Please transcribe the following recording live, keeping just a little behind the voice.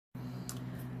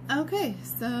Okay,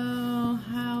 so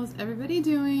how's everybody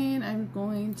doing? I'm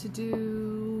going to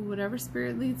do whatever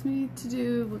spirit leads me to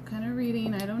do. What kind of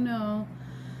reading? I don't know.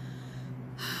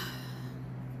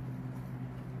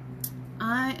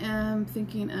 I am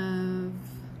thinking of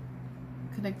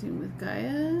connecting with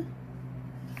Gaia,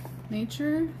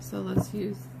 nature. So let's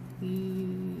use the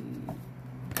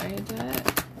Gaia deck.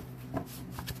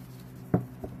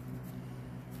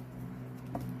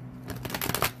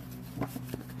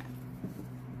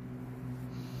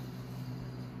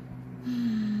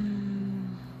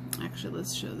 Actually,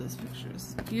 let's show this picture.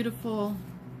 It's beautiful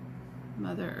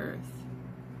Mother Earth.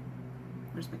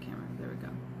 Where's my camera? There we go.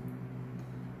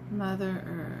 Mother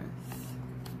Earth.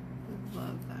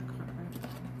 Love that card.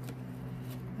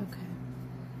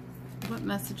 Okay. What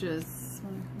messages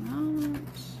want to come out?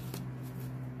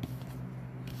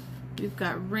 We've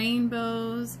got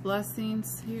rainbows,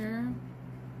 blessings here.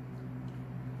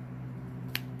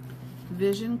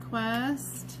 Vision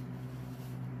quest.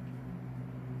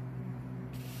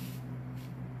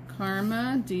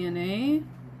 Karma, DNA.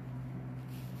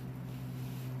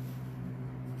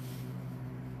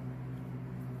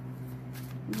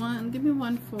 Give me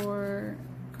one for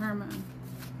karma.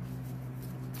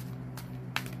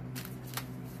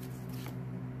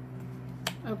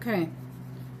 Okay.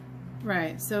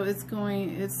 Right, so it's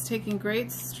taking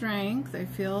great strength, I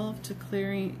feel, to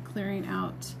clearing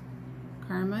out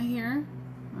karma here.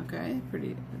 Okay,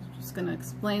 I'm just gonna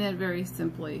explain it very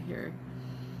simply here.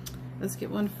 Let's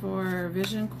get one for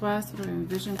Vision Quest. What are we doing?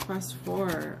 Vision Quest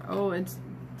 4. Oh, it's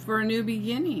for a new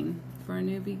beginning. For a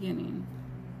new beginning.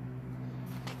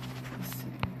 Let's see.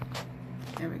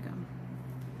 There we go.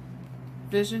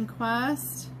 Vision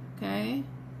Quest. Okay.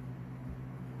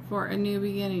 For a new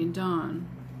beginning. Dawn.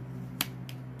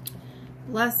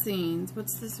 Blessings.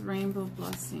 What's this rainbow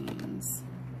blessings?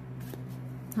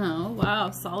 Oh,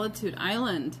 wow. Solitude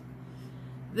Island.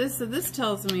 So this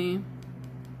tells me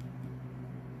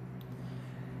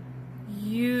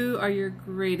you are your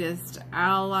greatest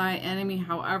ally, enemy,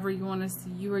 however you want to see.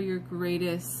 You are your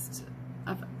greatest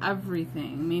of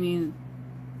everything, meaning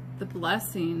the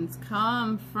blessings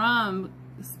come from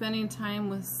spending time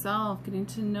with self, getting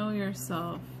to know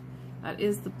yourself. That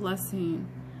is the blessing.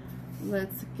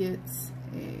 Let's get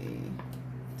a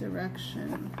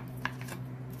direction.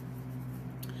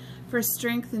 For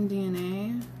strength and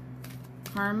DNA,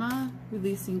 karma,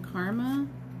 releasing karma,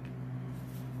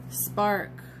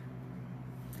 spark.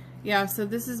 Yeah, so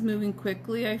this is moving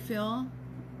quickly, I feel.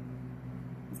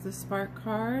 It's the spark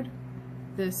card.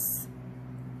 This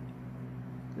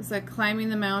is like climbing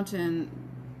the mountain.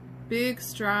 Big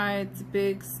strides,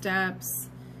 big steps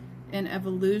in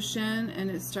evolution, and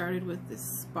it started with this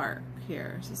spark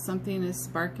here. So something is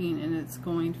sparking and it's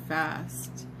going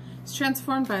fast. It's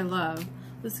transformed by love.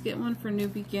 Let's get one for new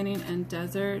beginning and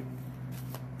desert.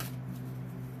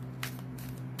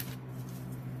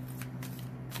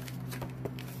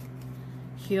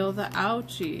 Heal the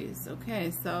ouchies. Okay,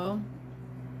 so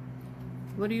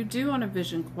what do you do on a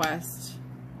vision quest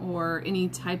or any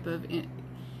type of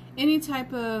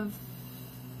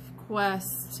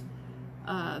quest?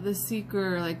 The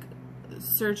seeker, like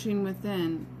searching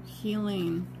within,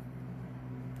 healing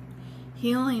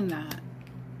that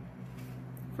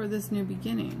for this new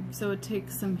beginning. So it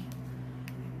takes some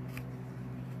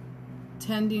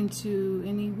tending to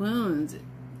any wounds,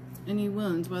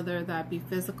 whether that be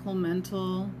physical,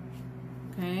 mental.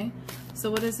 Okay, so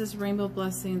what is this rainbow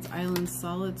blessings island?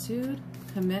 Solitude,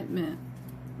 commitment.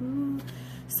 Ooh.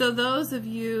 So those of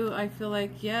you, I feel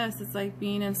like, yes, it's like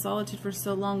being in solitude for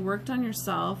so long, worked on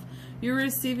yourself, you're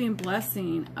receiving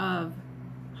blessing of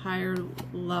higher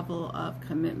level of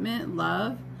commitment,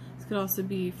 love. This could also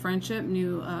be friendship,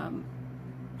 new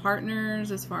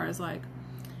partners, as far as like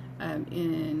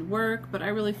in work. But I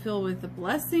really feel with the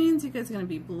blessings, you guys are going to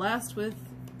be blessed with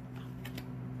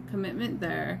commitment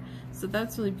there. So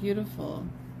that's really beautiful.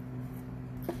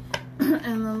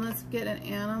 And then let's get an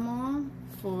animal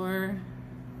for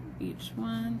each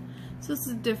one. So this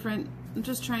is different. I'm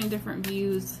just trying different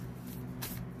views.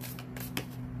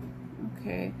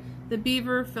 Okay, the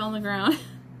beaver fell on the ground.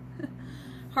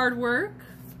 Hard work.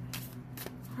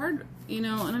 Hard, you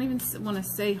know, I don't even want to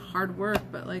say hard work,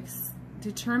 but like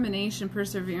determination,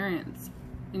 perseverance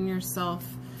in your self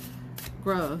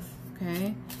growth.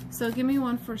 Okay, so give me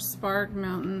one for spark,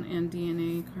 mountain, and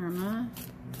DNA karma.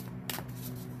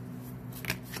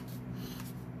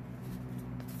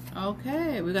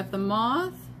 Okay, we got the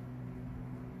moth.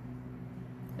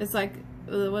 It's like,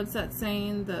 what's that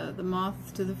saying? The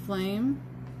moth to the flame.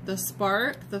 The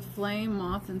spark, the flame,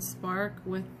 moth and spark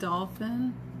with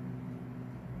dolphin.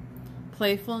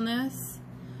 Playfulness.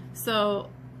 So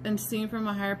and seeing from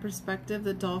a higher perspective,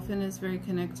 the dolphin is very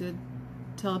connected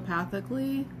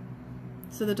telepathically.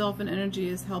 So the dolphin energy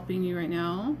is helping you right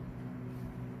now.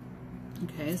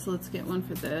 Okay, so let's get one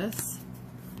for this.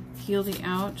 Heal the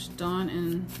Ouch, Dawn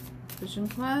and Vision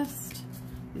Quest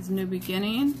is New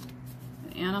Beginning,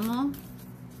 an animal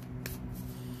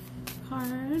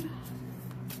card.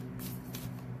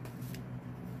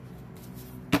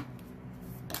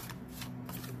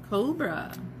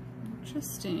 Cobra,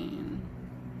 interesting.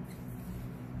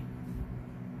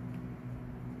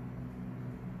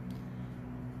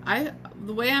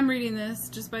 The way I'm reading this,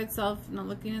 just by itself, not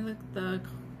looking at the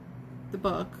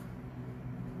book.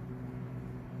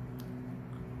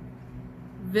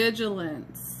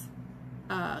 Vigilance,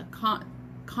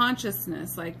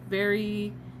 consciousness, like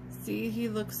very, see, he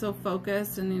looks so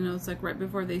focused, and you know, it's like right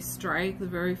before they strike, the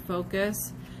very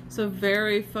focused. So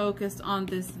very focused on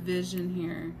this vision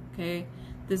here, okay?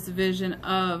 This vision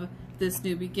of this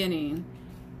new beginning.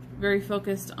 Very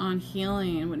focused on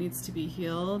healing what needs to be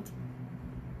healed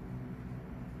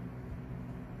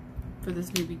for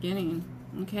this new beginning.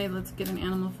 Okay, let's get an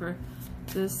animal for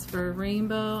this, for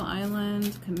Rainbow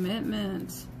Island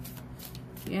Commitment.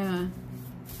 Yeah.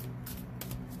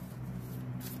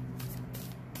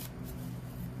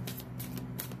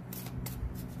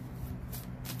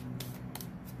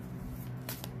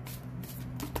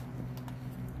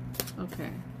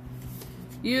 Okay.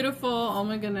 Beautiful. Oh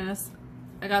my goodness.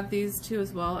 I got these two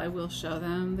as well. I will show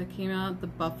them. They came out, the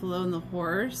buffalo and the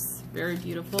horse. Very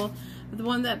beautiful. But the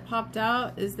one that popped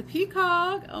out is the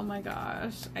peacock. Oh my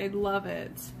gosh. I love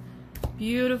it.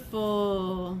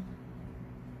 Beautiful.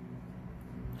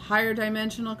 Higher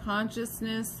dimensional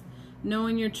consciousness.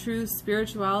 Knowing your true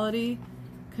spirituality.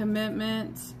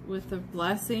 Commitment with the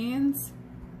blessings.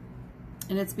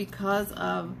 And it's because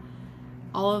of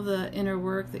all of the inner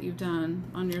work that you've done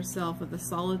on yourself with the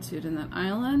solitude in that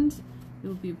island.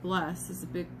 You'll be blessed. It's a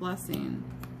big blessing.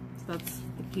 So that's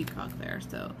the peacock there.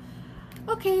 So,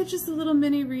 okay, just a little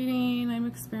mini reading. I'm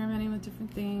experimenting with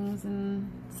different things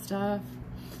and stuff.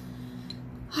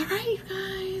 All right, you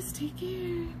guys, take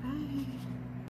care. Bye.